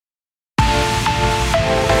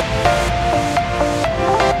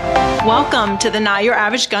Welcome to the Not Your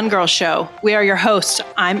Average Gun Girl Show. We are your hosts.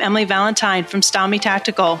 I'm Emily Valentine from Stalmy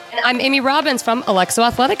Tactical. And I'm Amy Robbins from Alexo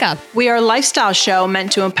Athletica. We are a lifestyle show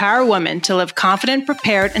meant to empower women to live confident,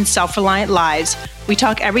 prepared, and self-reliant lives. We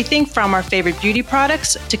talk everything from our favorite beauty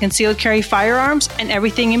products to concealed carry firearms and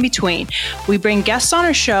everything in between. We bring guests on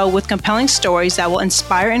our show with compelling stories that will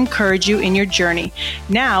inspire and encourage you in your journey.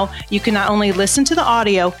 Now, you can not only listen to the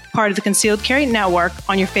audio, part of the Concealed Carry Network,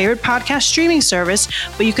 on your favorite podcast streaming service,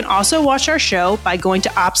 but you can also watch our show by going to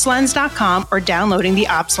OpsLens.com or downloading the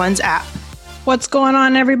OpsLens app. What's going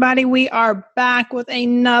on, everybody? We are back with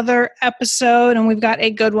another episode, and we've got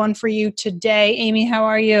a good one for you today. Amy, how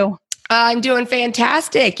are you? I'm doing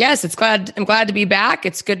fantastic. Yes, I'm glad to be back.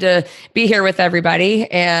 It's good to be here with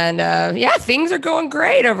everybody. And things are going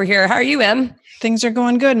great over here. How are you, Em? Things are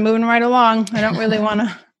going good, moving right along. I don't really want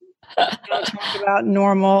to talk about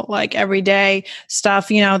normal, like everyday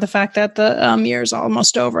stuff. You know, the fact that the year is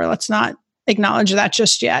almost over. Let's not acknowledge that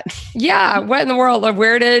just yet. Yeah. What in the world?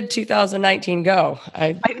 Where did 2019 go?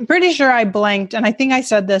 I'm pretty sure I blinked, and I think I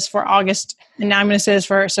said this for August, and now I'm going to say this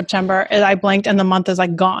for September. I blinked and the month is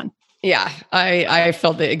like gone. Yeah, I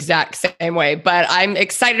felt the exact same way, but I'm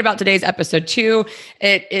excited about today's episode too.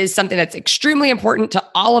 It is something that's extremely important to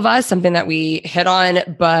all of us, something that we hit on,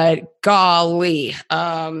 but golly,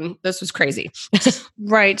 this was crazy.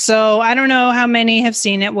 Right. So I don't know how many have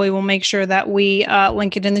seen it. We will make sure that we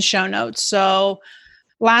link it in the show notes. So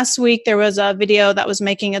last week, there was a video that was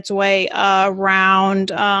making its way around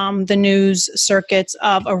the news circuits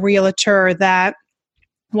of a realtor that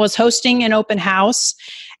was hosting an open house,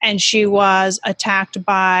 and she was attacked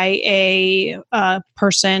by a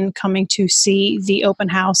person coming to see the open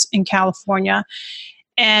house in California.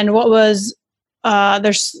 And what was I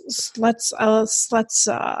guess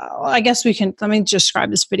let me describe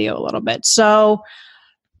this video a little bit. So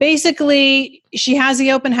basically, she has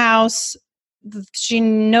the open house. She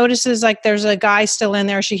notices like there's a guy still in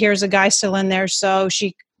there. She hears a guy still in there. So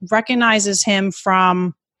she recognizes him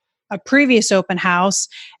from a previous open house,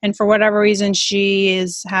 and for whatever reason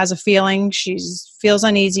has a feeling, she feels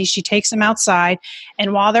uneasy. She takes him outside,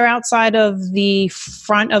 and while they're outside of the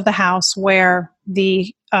front of the house where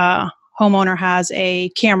the homeowner has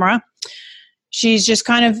a camera, she's just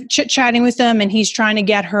kind of chit-chatting with him, and he's trying to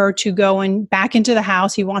get her to go back into the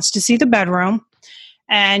house. He wants to see the bedroom,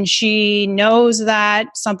 and she knows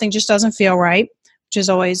that something just doesn't feel right, which is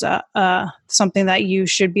always something that you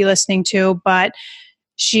should be listening to, but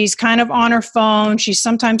she's kind of on her phone. She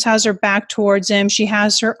sometimes has her back towards him. She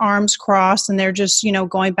has her arms crossed, and they're just,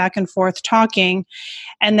 going back and forth talking.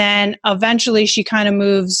 And then eventually she kind of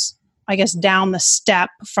moves, I guess, down the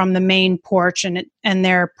step from the main porch, and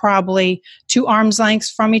they're probably 2 arms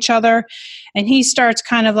lengths from each other. And he starts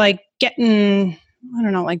kind of like getting, I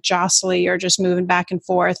don't know, like jostly or just moving back and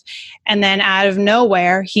forth. And then out of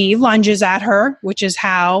nowhere, he lunges at her, which is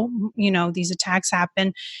how, these attacks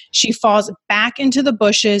happen. She falls back into the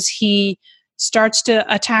bushes. He starts to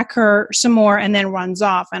attack her some more and then runs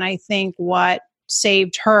off. And I think what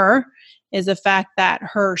saved her is the fact that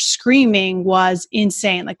her screaming was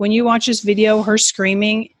insane. Like when you watch this video, her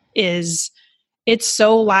screaming it's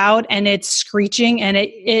so loud and it's screeching, and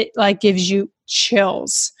it like gives you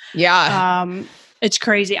chills. Yeah. It's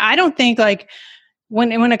crazy. I don't think like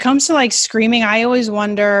when it comes to like screaming, I always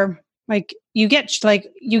wonder, like you get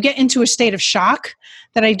into a state of shock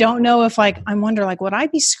that I don't know if like, I wonder like, would I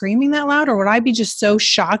be screaming that loud, or would I be just so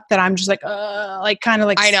shocked that I'm just like kind of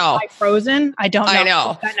like I know, frozen. I don't know. I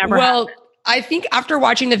know. That never happened. I think after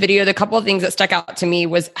watching the video, the couple of things that stuck out to me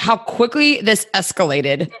was how quickly this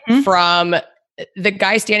escalated from the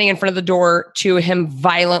guy standing in front of the door to him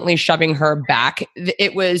violently shoving her back.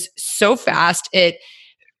 It was so fast. It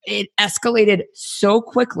escalated so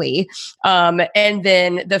quickly. And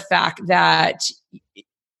then the fact that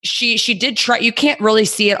she did try, you can't really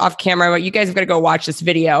see it off camera, but you guys have got to go watch this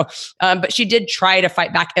video. But she did try to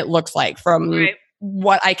fight back, it looks like, from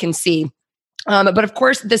what I can see. But of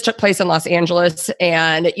course, this took place in Los Angeles,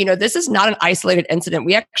 and this is not an isolated incident.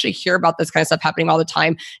 We actually hear about this kind of stuff happening all the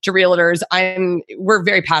time to realtors. We're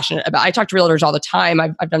very passionate about. I talk to realtors all the time.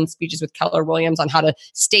 I've done speeches with Keller Williams on how to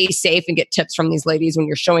stay safe and get tips from these ladies when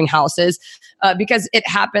you're showing houses, because it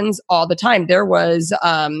happens all the time. There was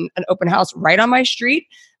an open house right on my street.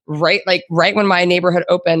 Right when my neighborhood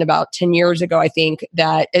opened about 10 years ago, I think,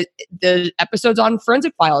 that the episodes on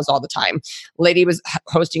Forensic Files all the time. Lady was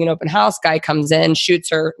hosting an open house, guy comes in, shoots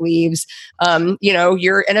her, leaves.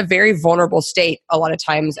 You're in a very vulnerable state a lot of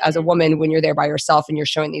times as a woman when you're there by yourself and you're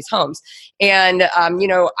showing these homes. And,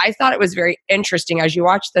 I thought it was very interesting. As you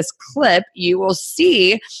watch this clip, you will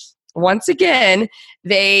see, once again,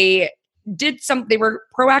 they they were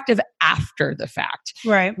proactive after the fact.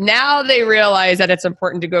 Right. Now they realize that it's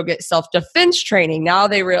important to go get self-defense training. Now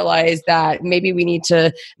they realize that maybe we need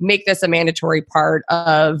to make this a mandatory part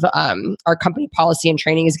of our company policy and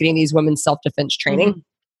training is getting these women self-defense training. Mm-hmm.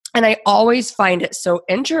 And I always find it so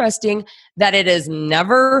interesting that it is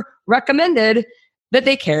never recommended that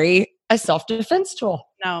they carry a self-defense tool.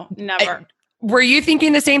 No, never. Were you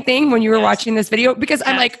thinking the same thing when you were watching this video? Because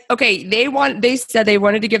I'm like, okay, they said they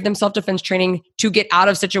wanted to give them self-defense training to get out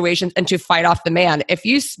of situations and to fight off the man. If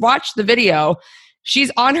you watch the video,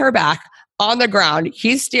 she's on her back on the ground.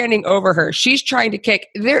 He's standing over her. She's trying to kick.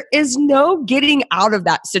 There is no getting out of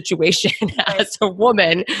that situation as a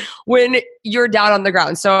woman when you're down on the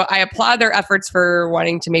ground. So I applaud their efforts for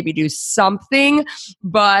wanting to maybe do something,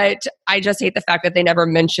 but I just hate the fact that they never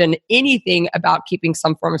mention anything about keeping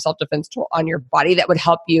some form of self-defense tool on your body that would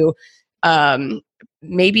help you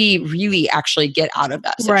maybe really actually get out of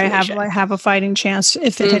that situation. Right, have a fighting chance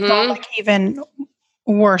if it had gone like even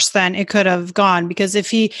worse than it could have gone. Because I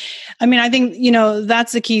think,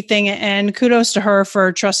 that's the key thing. And kudos to her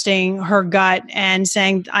for trusting her gut and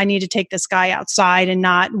saying, I need to take this guy outside, and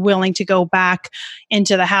not willing to go back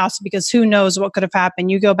into the house, because who knows what could have happened.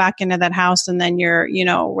 You go back into that house and then you're,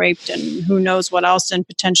 raped, and who knows what else. And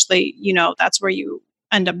potentially, that's where you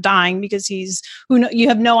end up dying, because you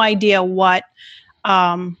have no idea what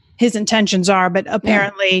his intentions are, but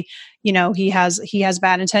apparently, he has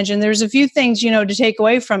bad intention. There's a few things, to take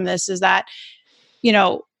away from this is that,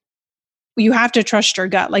 you have to trust your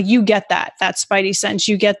gut. Like, you get that spidey sense,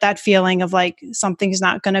 you get that feeling of like something's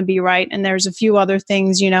not going to be right. And there's a few other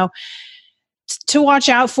things, to watch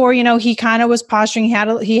out for. He kind of was posturing.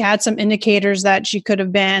 He had some indicators that she could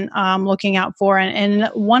have been looking out for. And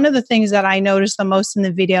one of the things that I noticed the most in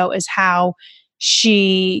the video is how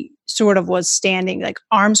she sort of was standing, like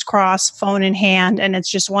arms crossed, phone in hand. And it's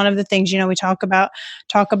just one of the things, we talk about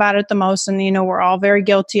it the most. And, we're all very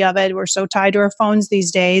guilty of it. We're so tied to our phones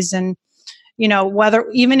these days. And,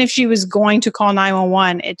 even if she was going to call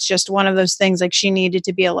 911, it's just one of those things, like she needed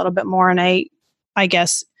to be a little bit more in a, I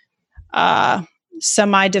guess,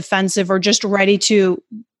 semi-defensive, or just ready to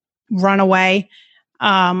run away,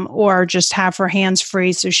 or just have her hands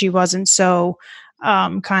free. So she wasn't so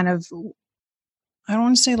kind of, I don't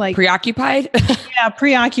want to say like preoccupied. Yeah,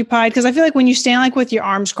 preoccupied. Because I feel like when you stand like with your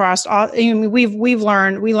arms crossed, we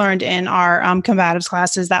learned in our combatives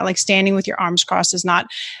classes that like standing with your arms crossed is not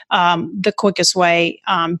the quickest way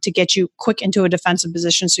to get you quick into a defensive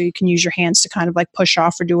position, so you can use your hands to kind of like push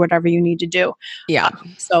off or do whatever you need to do. Yeah.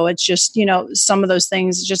 So it's just some of those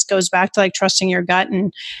things. It just goes back to like trusting your gut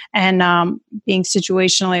and being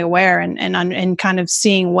situationally aware and kind of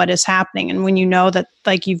seeing what is happening. And when you know that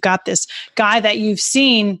like you've got this guy that you've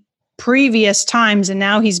seen previous times and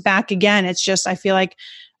now he's back again, it's just, I feel like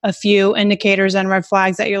a few indicators and red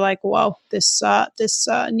flags that you're like, whoa, this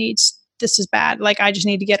is bad. Like, I just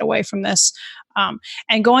need to get away from this.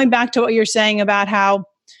 And going back to what you're saying about how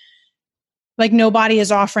like nobody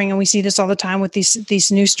is offering, and we see this all the time with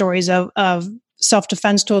these news stories of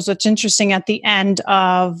self-defense tools. It's interesting, at the end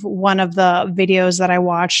of one of the videos that I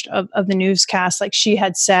watched of the newscast, like she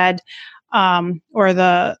had said,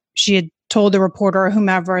 she had told the reporter or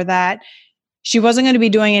whomever that she wasn't going to be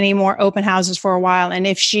doing any more open houses for a while. And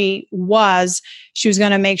if she was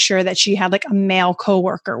going to make sure that she had like a male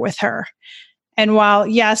coworker with her. And while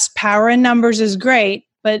yes, power in numbers is great,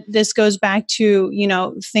 but this goes back to,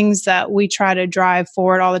 things that we try to drive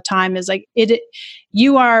forward all the time is like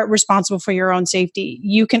you are responsible for your own safety.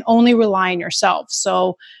 You can only rely on yourself.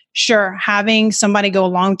 So sure, having somebody go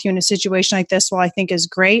along with you in a situation like this, I think is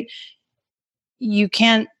great. You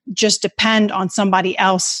can't just depend on somebody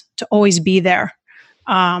else to always be there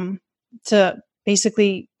to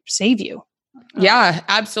basically save you. Yeah,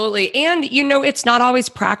 absolutely. And, it's not always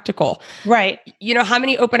practical. Right. How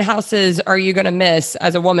many open houses are you going to miss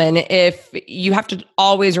as a woman if you have to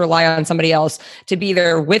always rely on somebody else to be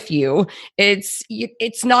there with you?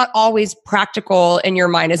 It's not always practical in your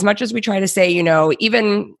mind. As much as we try to say,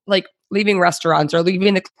 even like leaving restaurants or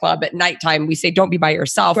leaving the club at nighttime, we say, don't be by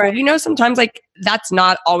yourself. Right. Well, sometimes like that's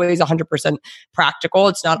not always 100% practical.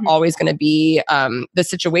 It's not always going to be the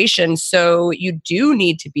situation. So you do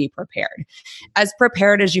need to be prepared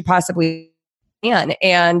as you possibly can.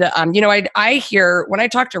 And, I hear when I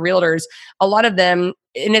talk to realtors, a lot of them,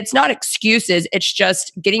 and it's not excuses, it's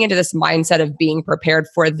just getting into this mindset of being prepared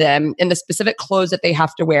for them and the specific clothes that they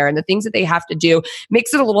have to wear and the things that they have to do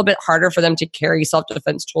makes it a little bit harder for them to carry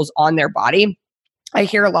self-defense tools on their body. I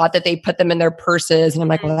hear a lot that they put them in their purses, and I'm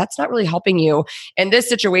like, well, that's not really helping you. In this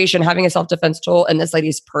situation, having a self-defense tool in this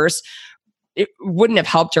lady's purse it wouldn't have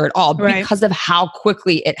helped her at all Right. because of how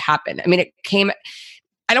quickly it happened. I mean,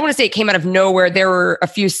 I don't want to say it came out of nowhere. There were a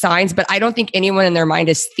few signs, but I don't think anyone in their mind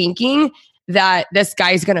is thinking that this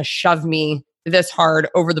guy's going to shove me this hard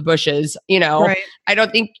over the bushes. Right. I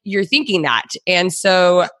don't think you're thinking that. And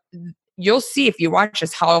so you'll see if you watch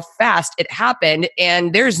this how fast it happened.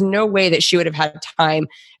 And there's no way that she would have had time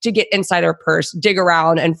to get inside her purse, dig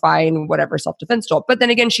around and find whatever self-defense tool. But then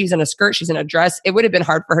again, she's in a skirt, she's in a dress. It would have been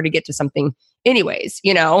hard for her to get to something anyways,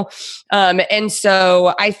 And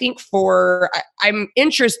so I think I'm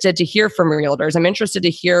interested to hear from realtors. I'm interested to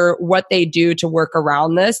hear what they do to work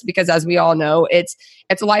around this, because as we all know, it's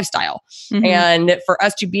a lifestyle. Mm-hmm. And for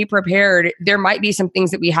us to be prepared, there might be some things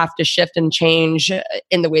that we have to shift and change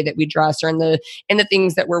in the way that we dress or in the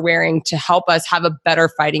things that we're wearing to help us have a better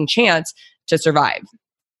fighting chance to survive.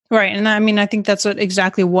 Right. And I mean, I think that's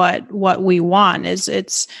exactly what we want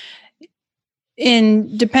is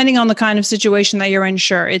depending on the kind of situation that you're in,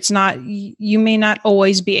 sure, it's not, you may not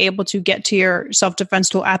always be able to get to your self-defense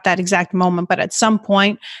tool at that exact moment, but at some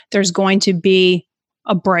point there's going to be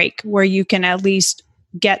a break where you can at least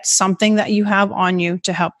get something that you have on you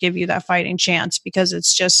to help give you that fighting chance, because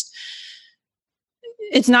it's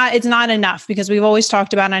not enough, because we've always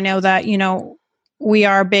talked about, and I know that, we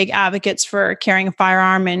are big advocates for carrying a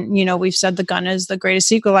firearm, and, we've said the gun is the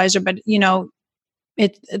greatest equalizer, but,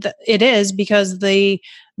 it is, because the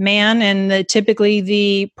man and typically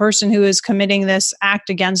the person who is committing this act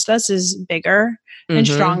against us is bigger and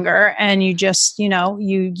stronger. And you just,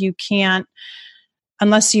 you can't,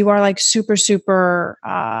 unless you are like super, super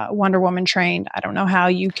Wonder Woman trained. I don't know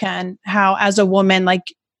how as a woman,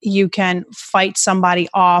 like you can fight somebody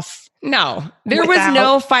off. No, there was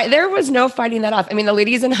no fight. There was no fighting that off. I mean, the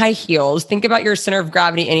lady's in high heels. Think about your center of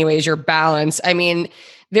gravity anyways, your balance. I mean,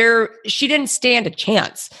 she didn't stand a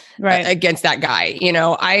chance against that guy. And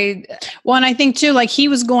I think too, like he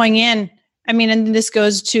was going in, I mean, and this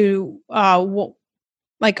goes to,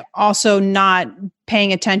 like also not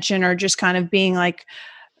paying attention or just kind of being like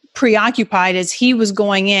preoccupied as he was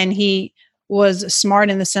going in. He was smart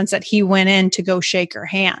in the sense that he went in to go shake her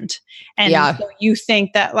hand. And so you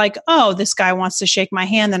think that like, oh, this guy wants to shake my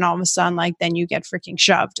hand. Then all of a sudden, like, then you get freaking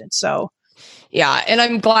shoved. And so. Yeah. And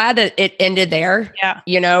I'm glad that it ended there. Yeah.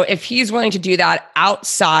 If he's willing to do that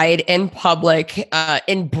outside in public,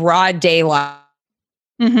 in broad daylight.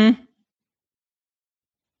 Mm-hmm.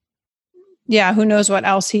 Yeah. Who knows what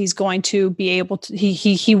else he's going to be able to,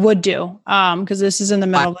 he would do. Cause this is in the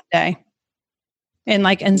middle of the day.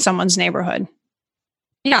 In someone's neighborhood.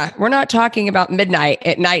 Yeah, we're not talking about midnight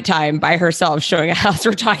at nighttime by herself showing a house.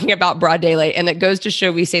 We're talking about broad daylight. And it goes to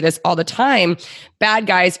show, we say this all the time, bad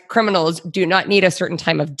guys, criminals do not need a certain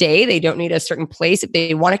time of day. They don't need a certain place. If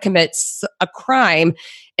they want to commit a crime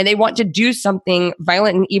and they want to do something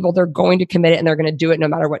violent and evil, they're going to commit it, and they're going to do it no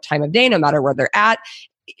matter what time of day, no matter where they're at,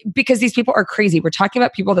 because these people are crazy. We're talking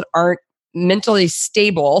about people that aren't mentally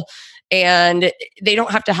stable. And they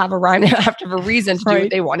don't have to have a rhyme. They don't have to have a reason to do what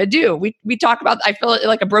they want to do. We talk about, I feel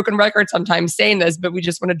like a broken record sometimes saying this, but we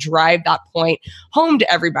just want to drive that point home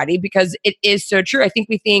to everybody because it is so true. I think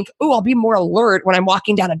we think, oh, I'll be more alert when I'm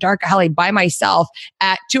walking down a dark alley by myself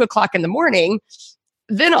at 2:00 in the morning.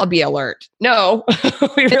 Then I'll be alert. No,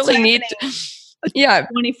 we really need to. Yeah.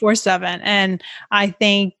 24/7. And I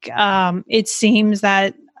think it seems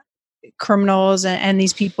that criminals and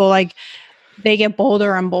these people, like, they get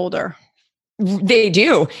bolder and bolder. They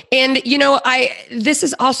do. And, this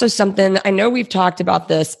is also something, I know we've talked about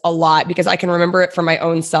this a lot because I can remember it for my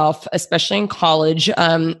own self, especially in college,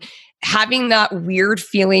 having that weird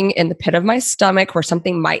feeling in the pit of my stomach where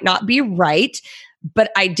something might not be right,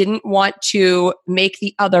 but I didn't want to make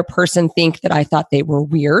the other person think that I thought they were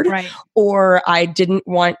weird, or I didn't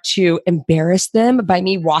want to embarrass them by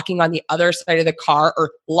me walking on the other side of the car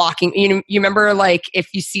or locking. You remember, like,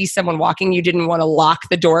 if you see someone walking, you didn't want to lock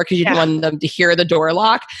the door because you didn't want them to hear the door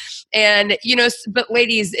lock. And, but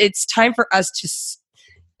ladies, it's time for us to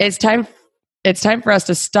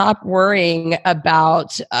stop worrying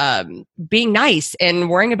about being nice and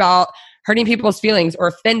worrying about hurting people's feelings or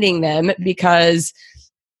offending them because,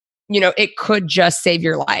 it could just save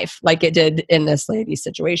your life like it did in this lady's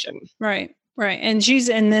situation. Right. And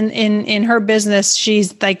and then in her business,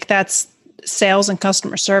 she's like, that's sales and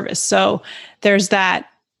customer service. So there's that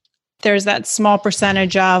small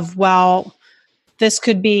percentage of, well, this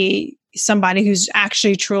could be somebody who's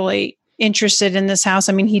actually truly interested in this house.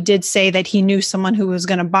 I mean, he did say that he knew someone who was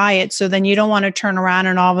going to buy it. So then you don't want to turn around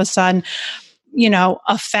and all of a sudden,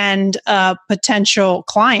 offend a potential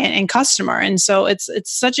client and customer. And so it's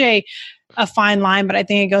such a fine line, but I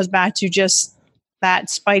think it goes back to just that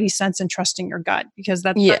spidey sense and trusting your gut, because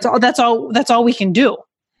that's all we can do.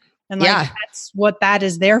 And like, that's what that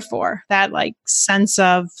is there for. That like sense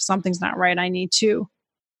of something's not right. I need to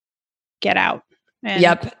get out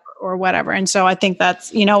or whatever. And so I think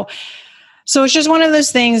that's, so it's just one of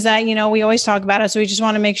those things that, we always talk about it. So we just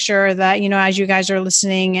want to make sure that, as you guys are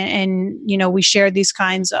listening and we share these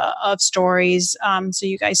kinds of stories, so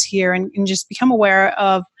you guys hear and just become aware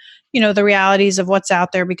of, the realities of what's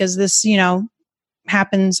out there, because this,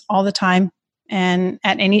 happens all the time and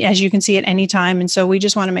as you can see at any time. And so we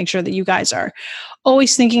just want to make sure that you guys are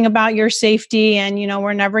always thinking about your safety. And,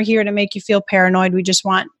 we're never here to make you feel paranoid. We just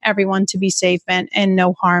want everyone to be safe and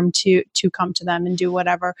no harm to come to them, and do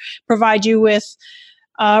whatever, provide you with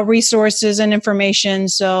resources and information.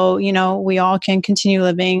 So, we all can continue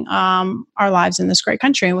living our lives in this great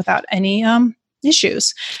country without any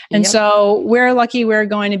issues. And so we're lucky we're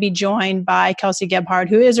going to be joined by Kelsey Gebhardt,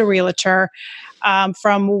 who is a realtor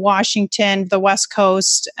from Washington, the West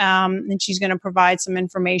Coast. And she's going to provide some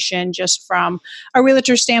information just from a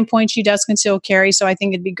realtor standpoint. She does concealed carry. So I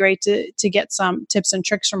think it'd be great to get some tips and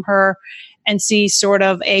tricks from her and see sort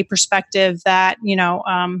of a perspective that,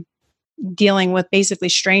 dealing with basically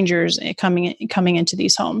strangers coming into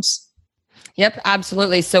these homes. Yep,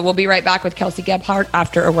 absolutely. So we'll be right back with Kelsey Gebhardt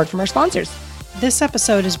after a word from our sponsors. This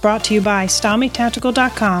episode is brought to you by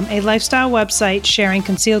StyleMeTactical.com, a lifestyle website sharing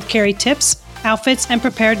concealed carry tips, outfits, and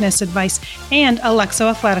preparedness advice, and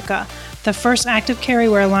Alexo Athletica, the first active carry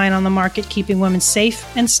wear line on the market, keeping women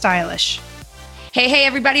safe and stylish. Hey,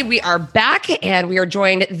 everybody. We are back, and we are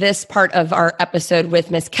joined this part of our episode with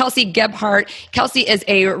Miss Kelsey Gebhardt. Kelsey is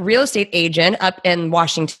a real estate agent up in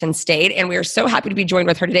Washington State, and we are so happy to be joined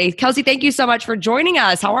with her today. Kelsey, thank you so much for joining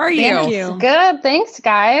us. How are you? Thank you. Good. Thanks,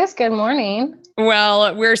 guys. Good morning.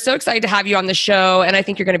 Well, we're so excited to have you on the show, and I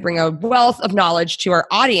think you're going to bring a wealth of knowledge to our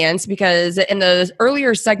audience, because in the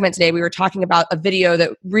earlier segment today, we were talking about a video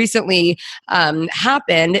that recently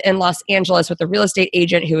happened in Los Angeles with a real estate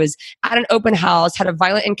agent who was at an open house, had a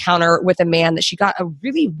violent encounter with a man that she got a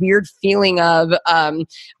really weird feeling of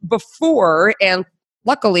before, and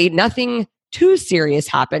luckily nothing too serious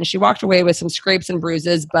happened. She walked away with some scrapes and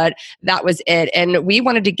bruises, but that was it. And we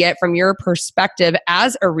wanted to get from your perspective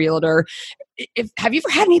as a realtor, have you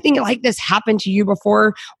ever had anything like this happen to you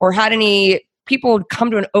before, or had any people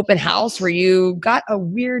come to an open house where you got a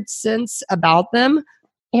weird sense about them?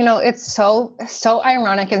 It's so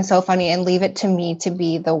ironic and so funny, and leave it to me to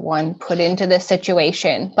be the one put into this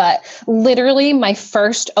situation. But literally my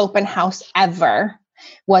first open house ever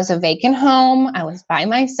was a vacant home. I was by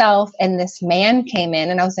myself, and this man came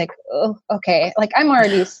in, and I was like, oh, okay. Like, I'm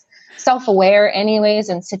already self-aware anyways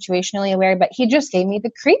and situationally aware, but he just gave me the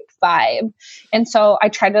creep vibe. And so I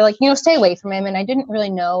tried to stay away from him, and I didn't really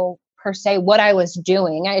know per se what I was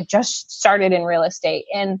doing. I had just started in real estate,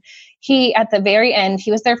 and he, at the very end,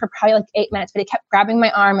 he was there for probably 8 minutes, but he kept grabbing my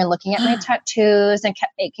arm and looking at my tattoos and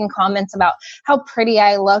kept making comments about how pretty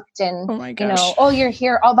I looked. And, oh, you're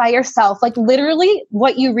here all by yourself. Like, literally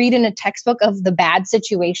what you read in a textbook of the bad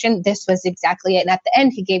situation, this was exactly it. And at the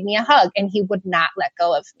end, he gave me a hug, and he would not let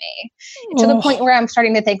go of me to the point where I'm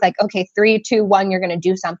starting to think okay, 3, 2, 1, you're going to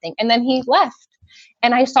do something. And then he left.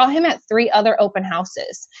 And I saw him at 3 other open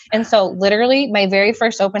houses. And so literally my very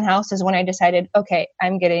first open house is when I decided, okay,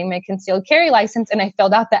 I'm getting my concealed carry license. And I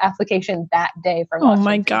filled out the application that day from Washington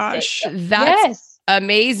my gosh. State. That's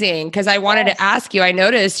amazing. Because I wanted to ask you, I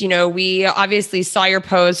noticed, we obviously saw your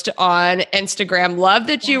post on Instagram. Love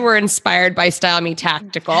that you were inspired by Style Me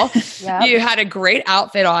Tactical. You had a great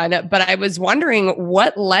outfit on, but I was wondering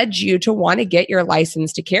what led you to want to get your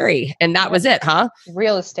license to carry. And that was it, huh?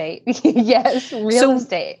 Real estate. Yes, real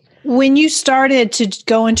estate. When you started to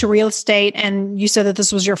go into real estate, and you said that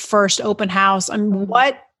this was your first open house, I mean,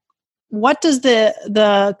 what does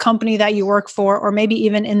the company that you work for, or maybe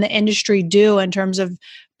even in the industry, do in terms of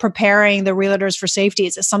preparing the realtors for safety?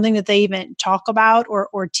 Is it something that they even talk about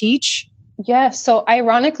or teach? Yeah. So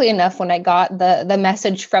ironically enough, when I got the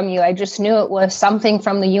message from you, I just knew it was something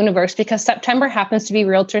from the universe, because September happens to be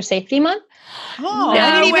Realtor Safety Month. Oh,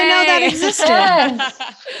 I didn't even know that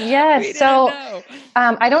existed. Yes. So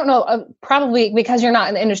I don't know, probably because you're not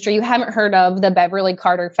in the industry, you haven't heard of the Beverly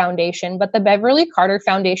Carter Foundation, but the Beverly Carter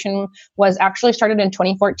Foundation was actually started in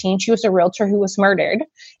 2014. She was a realtor who was murdered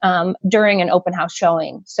during an open house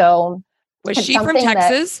showing. So was she from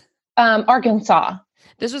Texas? Arkansas.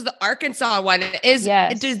 This was the Arkansas one.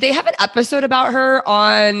 Do they have an episode about her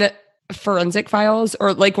on Forensic Files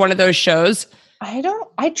or one of those shows?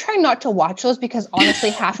 I try not to watch those because honestly,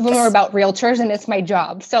 half of them are about realtors and it's my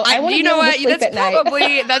job. So I want to you be know able to what? sleep at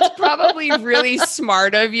night. That's probably really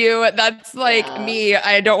smart of you. That's like me.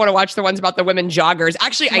 I don't want to watch the ones about the women joggers.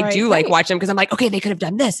 Actually, I do like watching them because I'm like, okay, they could have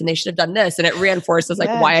done this and they should have done this. And it reinforces like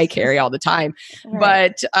why I carry all the time. Right.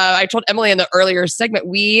 But I told Emily in the earlier segment,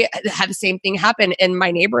 we had the same thing happen in my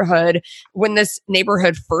neighborhood. When this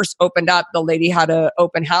neighborhood first opened up, the lady had an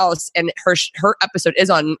open house and her episode is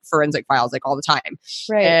on Forensic Files like all the time.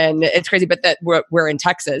 Right. And it's crazy, but that we're in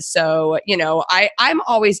Texas. So, you know, I'm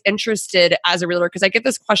always interested as a realtor because I get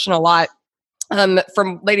this question a lot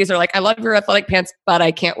from ladies that are like, I love your athletic pants, but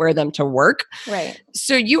I can't wear them to work. Right.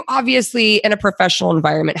 So you obviously in a professional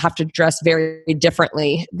environment have to dress very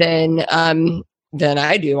differently than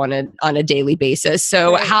I do on a daily basis.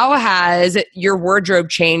 So how has your wardrobe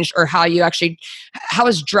changed or how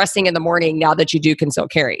is dressing in the morning now that you do conceal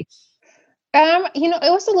carry? You know,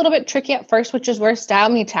 it was a little bit tricky at first, which is where Style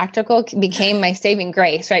Me Tactical became my saving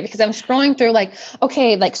grace, right? Because I'm scrolling through like,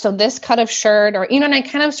 okay, like, so this cut of shirt or, you know, and I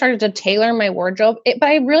kind of started to tailor my wardrobe, but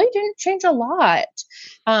I really didn't change a lot.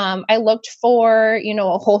 I looked for, you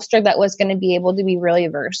know, a holster that was going to be able to be really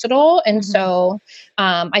versatile. And so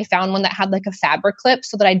I found one that had like a fabric clip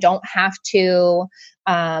so that I don't have to,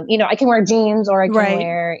 you know, I can wear jeans or I can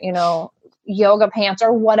wear, you know, yoga pants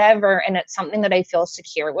or whatever. And it's something that I feel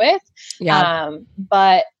secure with. Yeah.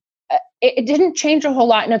 But it didn't change a whole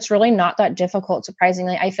lot. And it's really not that difficult.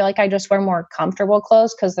 Surprisingly, I feel like I just wear more comfortable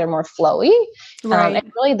clothes because they're more flowy. Right.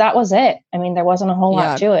 And really that was it. I mean, there wasn't a whole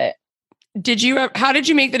lot to it. How did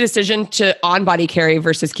you make the decision to on body carry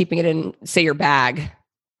versus keeping it in, say, your bag?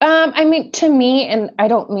 I mean, to me, and I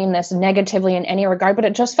don't mean this negatively in any regard, but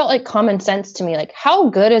it just felt like common sense to me. Like, how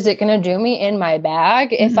good is it going to do me in my bag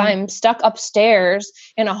if I'm stuck upstairs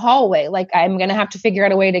in a hallway? Like, I'm going to have to figure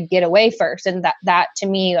out a way to get away first. And that to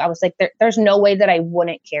me, I was like, there's no way that I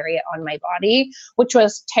wouldn't carry it on my body, which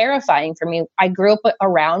was terrifying for me. I grew up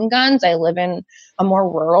around guns. I live in a more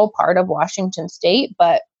rural part of Washington State,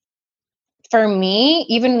 but for me,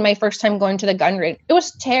 even my first time going to the gun range, it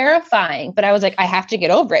was terrifying, but I was like, I have to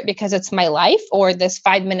get over it because it's my life or this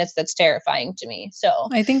 5 minutes that's terrifying to me. So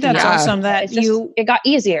I think that's awesome that it got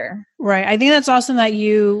easier. Right. I think that's awesome that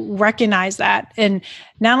you recognize that, and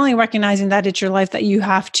not only recognizing that it's your life that you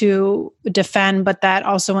have to defend, but that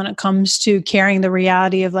also when it comes to carrying the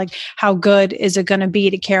reality of like, how good is it going to be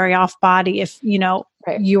to carry off body if, you know,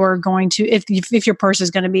 you are going to, if your purse is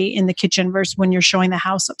going to be in the kitchen versus when you're showing the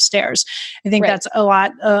house upstairs. I think that's a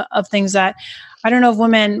lot of things that I don't know if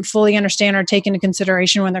women fully understand or take into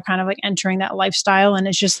consideration when they're kind of like entering that lifestyle. And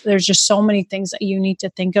there's just so many things that you need to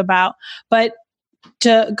think about. But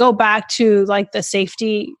to go back to like the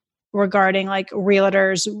safety regarding like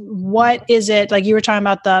realtors, what is it like you were talking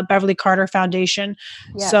about the Beverly Carter Foundation?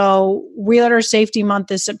 Yes. So Realtor Safety Month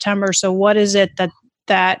is September. So what is it that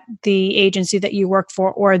the agency that you work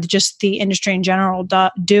for or just the industry in general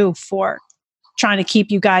do for trying to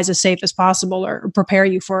keep you guys as safe as possible or prepare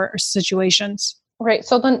you for situations? Right.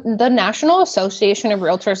 So the National Association of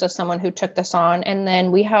Realtors is someone who took this on. And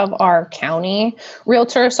then we have our county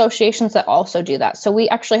realtor associations that also do that. So we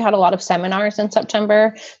actually had a lot of seminars in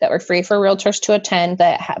September that were free for realtors to attend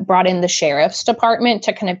that brought in the sheriff's department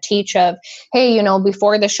to kind of teach of, hey, you know,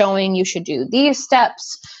 before the showing, you should do these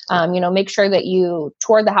steps. You know, make sure that you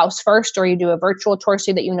tour the house first or you do a virtual tour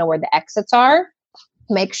so that you know where the exits are.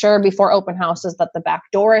 Make sure before open houses that the back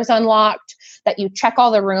door is unlocked, that you check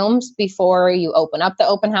all the rooms before you open up the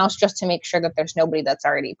open house just to make sure that there's nobody that's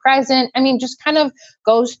already present. I mean, just kind of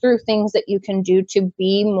goes through things that you can do to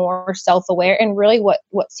be more self-aware and really what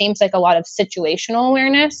seems like a lot of situational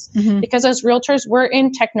awareness. Because as realtors, we're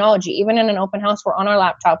in technology. Even in an open house, we're on our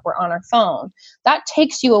laptop, we're on our phone. That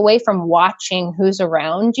takes you away from watching who's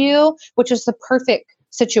around you, which is the perfect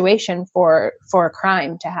situation for a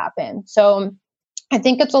crime to happen. So I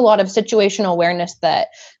think it's a lot of situational awareness that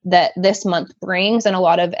this month brings and a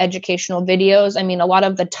lot of educational videos. I mean, a lot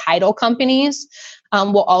of the title companies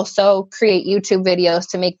will also create YouTube videos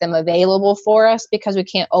to make them available for us because we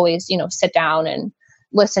can't always, you know, sit down and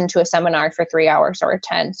listen to a seminar for 3 hours or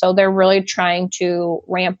 10. So they're really trying to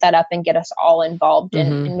ramp that up and get us all involved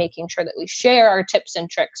in making sure that we share our tips and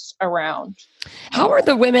tricks around. How are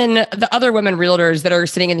the other women realtors that are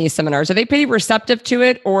sitting in these seminars? Are they pretty receptive to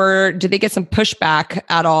it, or do they get some pushback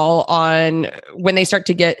at all on when they start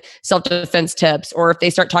to get self-defense tips, or if they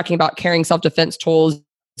start talking about carrying self-defense tools?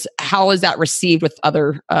 How is that received with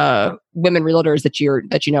other women realtors that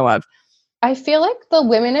you know of? I feel like the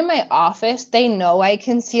women in my office, they know I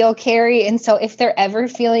conceal carry. And so if they're ever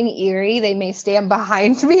feeling eerie, they may stand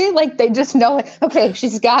behind me. Like they just know, okay,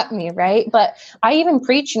 she's got me, right? But I even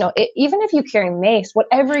preach, even if you carry mace,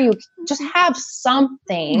 whatever you just have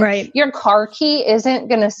something, right? Your car key isn't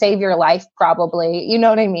going to save your life, probably. You know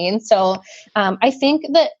what I mean? So I think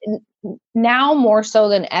that now more so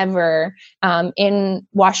than ever in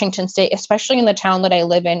Washington State, especially in the town that I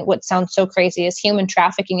live in, what sounds so crazy is human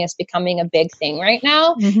trafficking is becoming a big thing right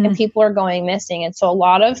now, and people are going missing. And so a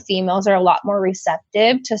lot of females are a lot more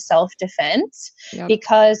receptive to self-defense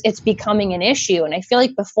because it's becoming an issue. And I feel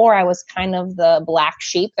like before I was kind of the black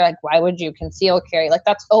sheep. They're like, why would you conceal carry? Like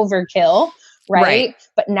that's overkill. Right.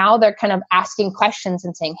 But now they're kind of asking questions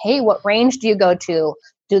and saying, hey, what range do you go to?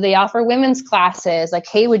 Do they offer women's classes? Like,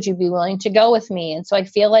 hey, would you be willing to go with me? And so I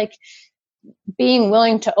feel like being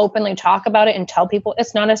willing to openly talk about it and tell people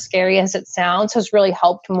it's not as scary as it sounds has really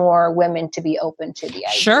helped more women to be open to the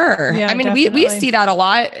idea. Sure. Yeah, I mean, we see that a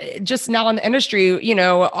lot just now in the industry,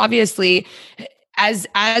 obviously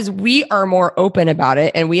as we are more open about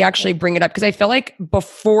it and we actually bring it up, because I feel like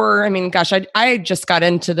before, I just got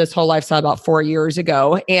into this whole lifestyle about 4 years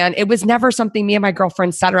ago, and it was never something me and my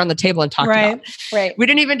girlfriend sat around the table and talked about. Right. We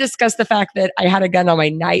didn't even discuss the fact that I had a gun on my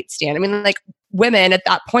nightstand. Women at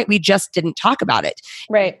that point, we just didn't talk about it.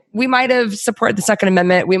 Right. We might have supported the Second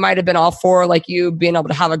Amendment. We might have been all for like you being able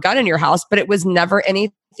to have a gun in your house, but it was never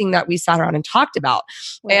anything that we sat around and talked about.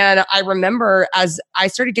 Right. And I remember as I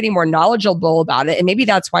started getting more knowledgeable about it, and maybe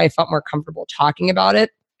that's why I felt more comfortable talking about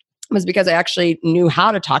it, was because I actually knew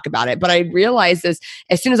how to talk about it. But I realized this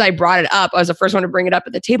as soon as I brought it up, I was the first one to bring it up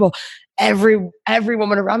at the table. Every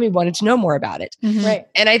woman around me wanted to know more about it. Mm-hmm. Right.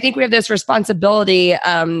 And I think we have this responsibility,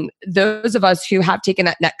 those of us who have taken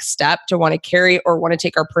that next step to want to carry or want to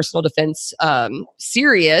take our personal defense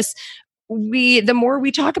serious, the more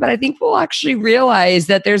we talk about it, I think we'll actually realize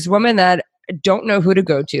that there's women that don't know who to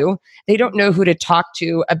go to. They don't know who to talk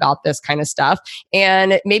to about this kind of stuff.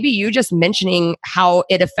 And maybe you just mentioning how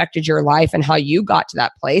it affected your life and how you got to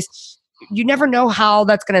that place, you never know how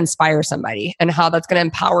that's going to inspire somebody and how that's going to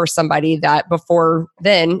empower somebody that before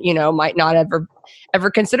then, might not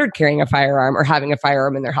ever considered carrying a firearm or having a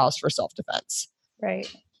firearm in their house for self-defense.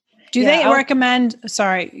 Right. Do they recommend,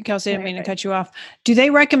 sorry, Kelsey, I didn't mean to cut you off. Do they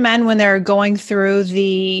recommend when they're going through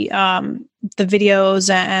the videos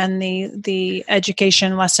and the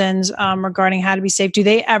education lessons regarding how to be safe, do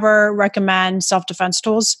they ever recommend self-defense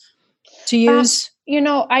tools to use?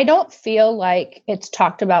 I don't feel like it's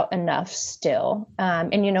talked about enough still.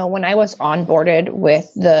 And, when I was onboarded with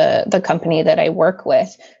the company that I work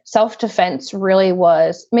with, self-defense really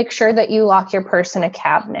was make sure that you lock your purse in a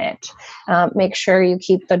cabinet, make sure you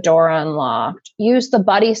keep the door unlocked, use the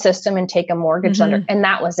buddy system and take a mortgage lender. And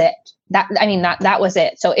that was it. That was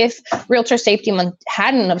it. So if Realtor Safety Month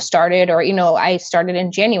hadn't have started, or, I started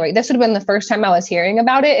in January, this would have been the first time I was hearing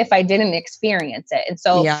about it if I didn't experience it. And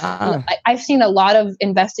so I've seen a lot of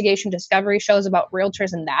investigation discovery shows about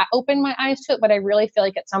realtors, and that opened my eyes to it. But I really feel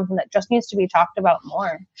like it's something that just needs to be talked about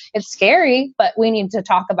more. It's scary, but we need to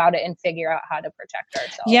talk about it and figure out how to protect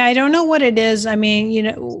ourselves. Yeah, I don't know what it is.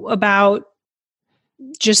 About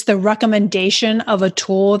just the recommendation of a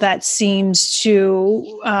tool that seems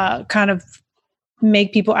to kind of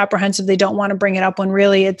make people apprehensive. They don't want to bring it up when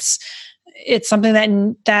really it's something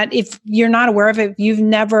that if you're not aware of it, if you've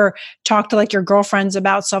never talked to like your girlfriends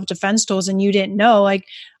about self-defense tools and you didn't know, like,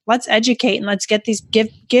 let's educate and let's get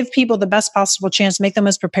give people the best possible chance, make them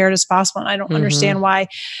as prepared as possible. And I don't understand why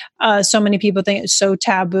so many people think it's so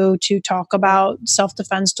taboo to talk about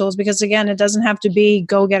self-defense tools, because again, it doesn't have to be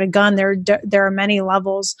go get a gun. There are many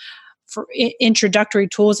levels for introductory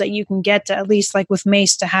tools that you can get to, at least like with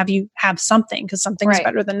mace, to have you have something, because something is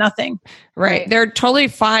better than nothing. Right. They're totally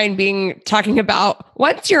fine talking about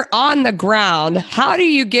once you're on the ground, how do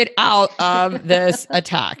you get out of this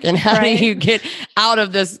attack, and how do you get out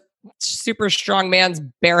of this super strong man's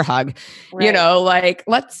bear hug?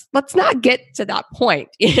 Let's not get to that point.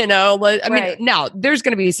 Now there's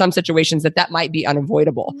going to be some situations that might be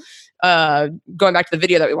unavoidable. Going back to the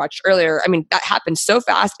video that we watched earlier, that happened so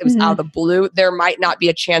fast. It was out of the blue. There might not be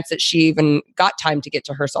a chance that she even got time to get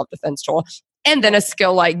to her self-defense tool. And then a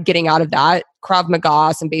skill like getting out of that, Krav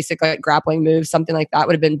Maga, some basic like grappling moves, something like that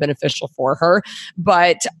would have been beneficial for her.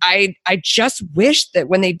 But I just wish that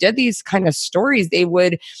when they did these kind of stories, they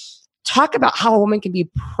would talk about how a woman can be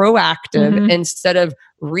proactive instead of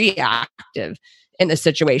reactive. in this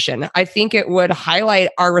situation. I think it would highlight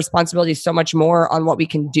our responsibility so much more on what we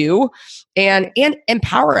can do and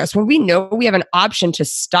empower us when we know we have an option to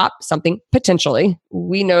stop something potentially.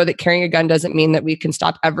 We know that carrying a gun doesn't mean that we can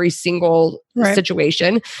stop every single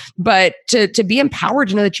situation, but to be empowered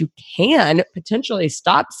to know that you can potentially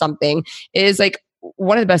stop something is like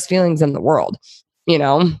one of the best feelings in the world, you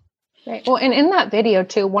know? Right. Well, and in that video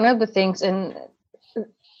too, one of the things, and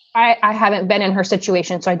I haven't been in her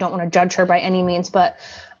situation, so I don't want to judge her by any means, but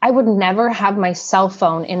I would never have my cell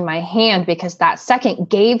phone in my hand because that second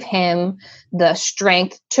gave him the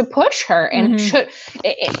strength to push her. And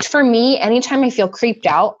for me, anytime I feel creeped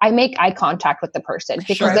out, I make eye contact with the person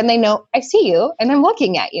because then they know I see you and I'm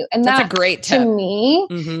looking at you. And that's a great tip. To me,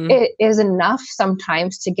 it is enough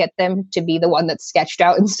sometimes to get them to be the one that's sketched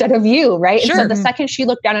out instead of you, right? And so the second she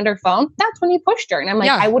looked down at her phone, that's when you pushed her. And I'm like,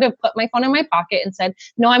 I would have put my phone in my pocket and said,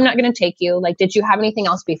 no, I'm not going to take you. Like, did you have anything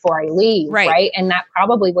else before I leave? Right. And that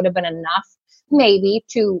probably would have been enough maybe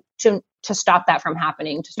to stop that from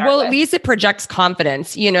happening to start with. At least it projects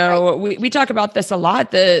confidence. You know, we talk about this a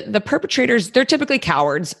lot. The perpetrators, they're typically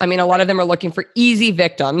cowards. I mean, a lot of them are looking for easy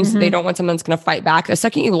victims. They don't want someone that's going to fight back. The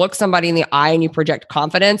second you look somebody in the eye and you project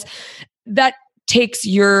confidence, that takes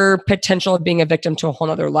your potential of being a victim to a whole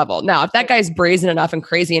nother level. Now, if that guy's brazen enough and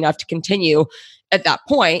crazy enough to continue at that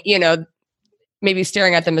point, you know, maybe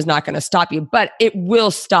staring at them is not going to stop you, but it will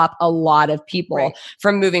stop a lot of people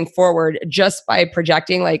from moving forward just by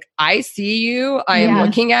projecting like, I see you, I am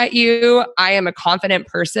looking at you, I am a confident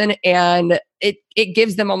person. And it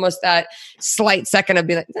gives them almost that slight second of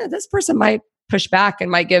being like, this person might push back and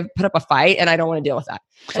might put up a fight and I don't want to deal with that.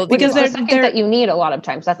 So because there's the second that you need a lot of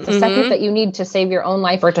times. That's the second that you need to save your own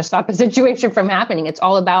life or to stop a situation from happening. It's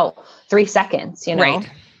all about 3 seconds, you know? Right.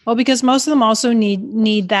 Well, because most of them also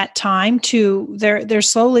need that time to they're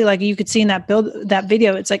slowly, like you could see in that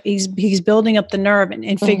video, it's like he's building up the nerve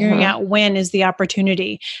and figuring out when is the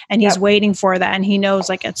opportunity, and he's waiting for that, and he knows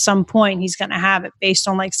like at some point he's going to have it based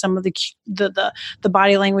on like some of the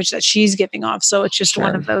body language that she's giving off. So it's just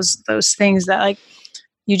one of those things that like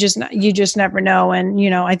you just never know. And, you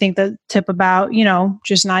know, I think the tip about, you know,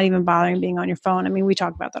 just not even bothering being on your phone. I mean, we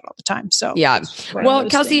talk about that all the time. So yeah. Well,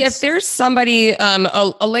 Kelsey, if there's somebody,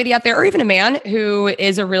 a lady out there, or even a man who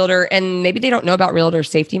is a realtor and maybe they don't know about Realtor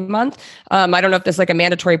Safety Month. I don't know if there's like a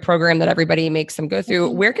mandatory program that everybody makes them go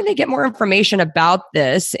through. Where can they get more information about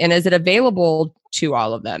this? And is it available to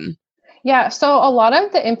all of them? Yeah. So a lot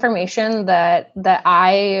of the information that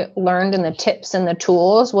I learned and the tips and the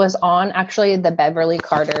tools was on actually the Beverly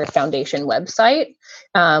Carter Foundation website,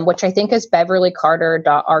 which I think is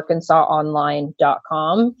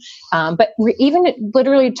beverlycarter.arkansasonline.com. But even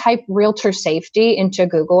literally type realtor safety into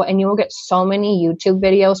Google and you will get so many YouTube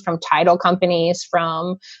videos from title companies,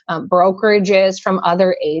 from brokerages, from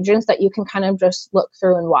other agents that you can kind of just look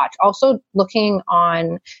through and watch. Also looking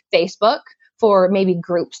on Facebook for maybe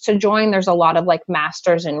groups to join. There's a lot of like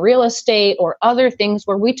masters in real estate or other things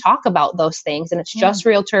where we talk about those things, and it's just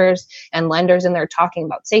realtors and lenders, and they're talking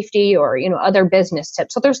about safety or, you know, other business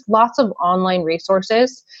tips. So there's lots of online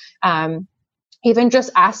resources. Even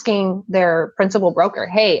just asking their principal broker,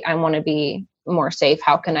 hey, I want to be more safe.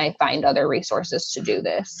 How can I find other resources to do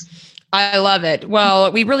this? I love it.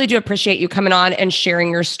 Well, we really do appreciate you coming on and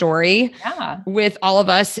sharing your story with all of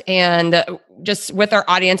us and just with our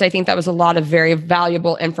audience. I think that was a lot of very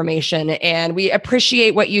valuable information, and we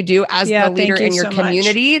appreciate what you do as the leader in your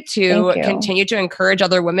community to continue to encourage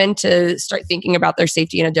other women to start thinking about their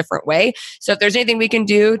safety in a different way. So if there's anything we can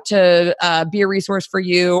do to be a resource for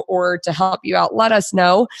you or to help you out, let us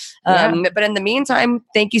know. But in the meantime,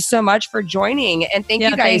 thank you so much for joining, and thank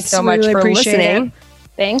you guys so much for listening.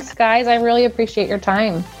 Thanks, guys. I really appreciate your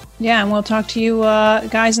time. Yeah, and we'll talk to you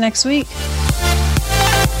guys next week.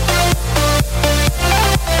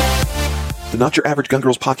 The Not Your Average Gun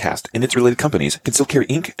Girls podcast and its related companies, Concealed Carry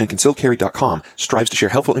Inc. and ConcealedCarry.com, strives to share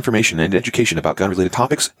helpful information and education about gun-related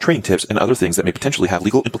topics, training tips, and other things that may potentially have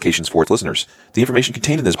legal implications for its listeners. The information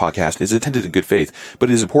contained in this podcast is intended in good faith, but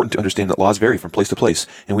it is important to understand that laws vary from place to place,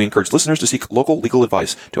 and we encourage listeners to seek local legal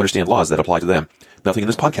advice to understand laws that apply to them. Nothing in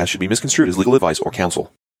this podcast should be misconstrued as legal advice or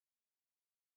counsel.